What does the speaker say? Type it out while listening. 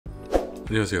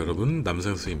안녕하세요 여러분,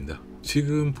 남상수입니다.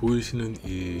 지금 보이시는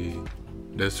이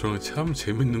레스토랑은 참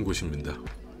재밌는 곳입니다.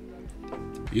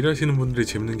 일하시는 분들이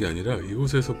재밌는 게 아니라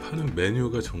이곳에서 파는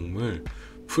메뉴가 정말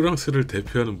프랑스를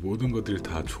대표하는 모든 것들이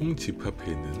다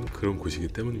총집합해 있는 그런 곳이기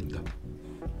때문입니다.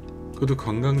 그것도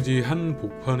관광지 한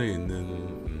복판에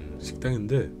있는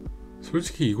식당인데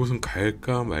솔직히 이곳은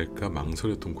갈까 말까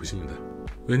망설였던 곳입니다.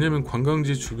 왜냐면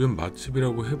관광지 주변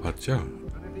맛집이라고 해봤자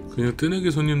그냥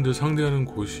뜨내기 손님들 상대하는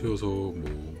곳이어서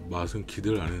뭐 맛은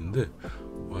기대를 안 했는데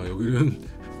와, 여기는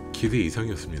기대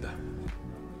이상이었습니다.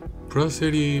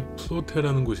 브라세리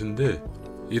플로테라는 곳인데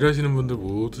일하시는 분들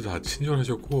모두 다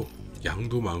친절하셨고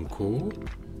양도 많고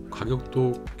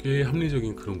가격도 꽤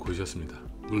합리적인 그런 곳이었습니다.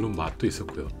 물론 맛도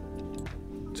있었고요.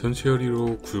 전체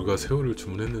요리로 굴과 새우를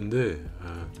주문했는데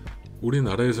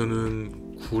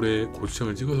우리나라에서는 굴에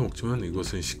고추장을 찍어서 먹지만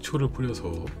이것은 식초를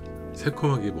뿌려서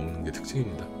새콤하게 먹는 게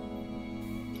특징입니다.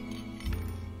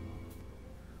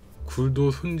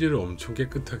 굴도 손질을 엄청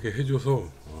깨끗하게 해줘서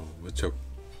무척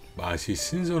맛이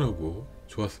신선하고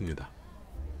좋았습니다.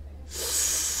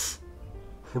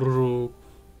 호로록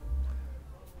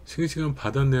싱싱한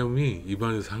바닷내음이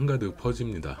입안에서 한가득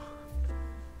퍼집니다.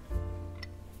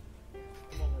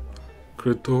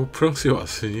 그리고 또 프랑스에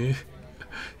왔으니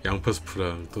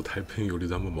양파스프랑 또 달팽이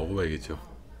요리도 한번 먹어봐야겠죠.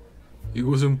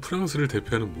 이곳은 프랑스를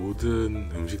대표하는 모든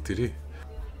음식들이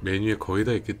메뉴에 거의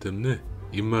다 있기 때문에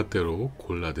입맛대로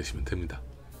골라 드시면 됩니다.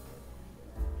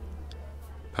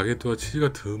 바게트와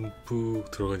치즈가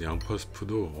듬뿍 들어간 양파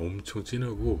스프도 엄청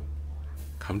진하고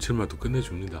감칠맛도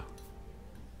끝내줍니다.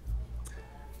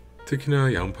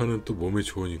 특히나 양파는 또 몸에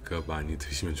좋으니까 많이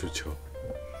드시면 좋죠.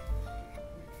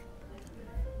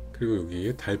 그리고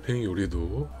여기 달팽이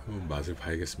요리도 한번 맛을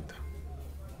봐야겠습니다.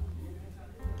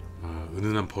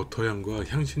 은은한 버터향과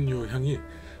향신료 향이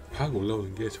확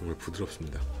올라오는 게 정말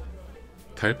부드럽습니다.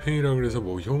 달팽이라 그래서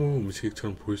뭐 혐오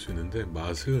음식처럼 보일 수 있는데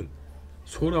맛은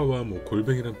소라와 뭐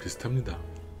골뱅이랑 비슷합니다.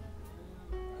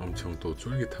 엄청 또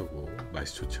쫄깃하고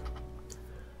맛이 좋죠.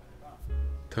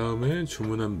 다음에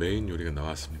주문한 메인 요리가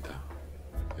나왔습니다.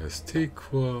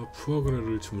 스테이크와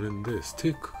푸아그라를 주문했는데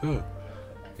스테이크가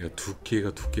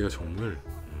두께가 정말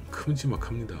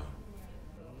큼지막합니다.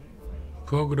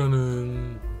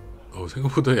 푸아그라는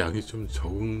생각보다 양이 좀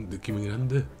적은 느낌이긴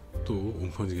한데 또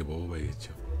웅펀지게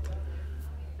먹어봐야겠죠.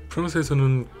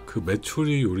 프랑스에서는 그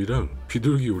메추리 요리랑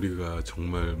비둘기 요리가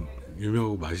정말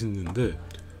유명하고 맛있는데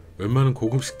웬만한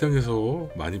고급 식당에서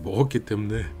많이 먹었기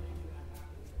때문에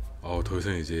더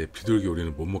이상 이제 비둘기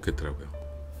요리는 못 먹겠더라고요.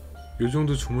 이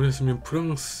정도 주문했으면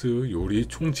프랑스 요리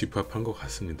총집합한 것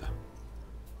같습니다.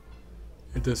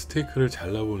 일단 스테이크를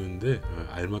잘라보는데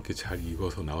알맞게 잘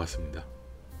익어서 나왔습니다.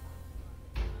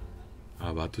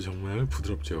 맛도 정말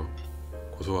부드럽죠.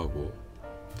 고소하고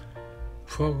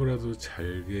푸아그라도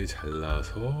잘게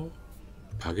잘라서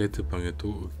바게트 빵에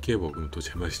또 으깨 먹으면 또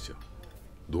제맛이죠.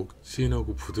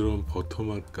 녹진하고 부드러운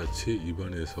버터맛 같이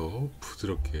입안에서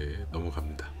부드럽게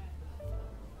넘어갑니다.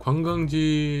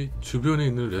 관광지 주변에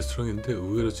있는 레스토랑인데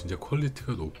의외로 진짜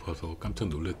퀄리티가 높아서 깜짝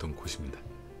놀랐던 곳입니다.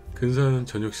 근사한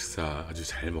저녁 식사 아주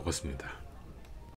잘 먹었습니다.